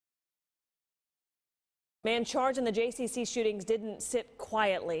Man charged in the JCC shootings didn't sit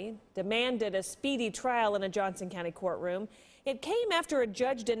quietly, demanded a speedy trial in a Johnson County courtroom. It came after a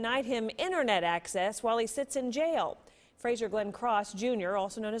judge denied him internet access while he sits in jail. Frazier Glenn Cross Jr.,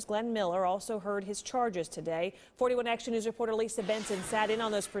 also known as Glenn Miller, also heard his charges today. 41 Action News reporter Lisa Benson sat in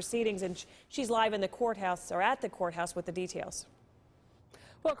on those proceedings, and she's live in the courthouse, or at the courthouse, with the details.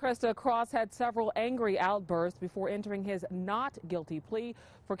 Well, Krista, Cross had several angry outbursts before entering his not guilty plea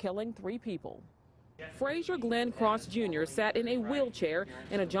for killing 3 people. Frazier Glenn Cross Jr. sat in a wheelchair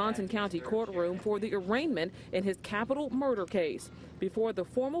in a Johnson County courtroom for the arraignment in his capital murder case. Before the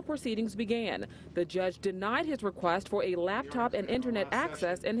formal proceedings began, the judge denied his request for a laptop and internet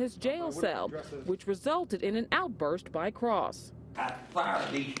access in his jail cell, which resulted in an outburst by Cross. I fire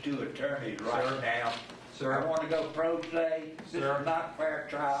these 2 attorneys right now. Sir. I want to go pro se. This is not fair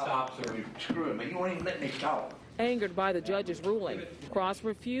trial. Stop, sir. Screw me. You won't even let me talk. Angered by the judge's ruling, Cross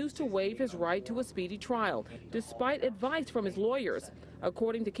refused to waive his right to a speedy trial, despite advice from his lawyers.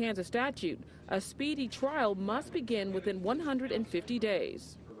 According to Kansas statute, a speedy trial must begin within 150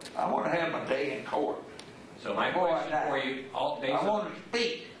 days. I want to have my day in court. So my question for you, all days I want to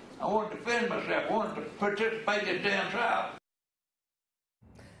speak. I want to defend myself. I want to participate in this damn trial.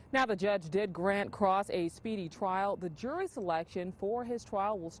 Now, the judge did grant Cross a speedy trial. The jury selection for his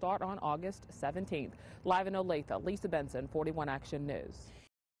trial will start on August 17th. Live in Olathe, Lisa Benson, 41 Action News.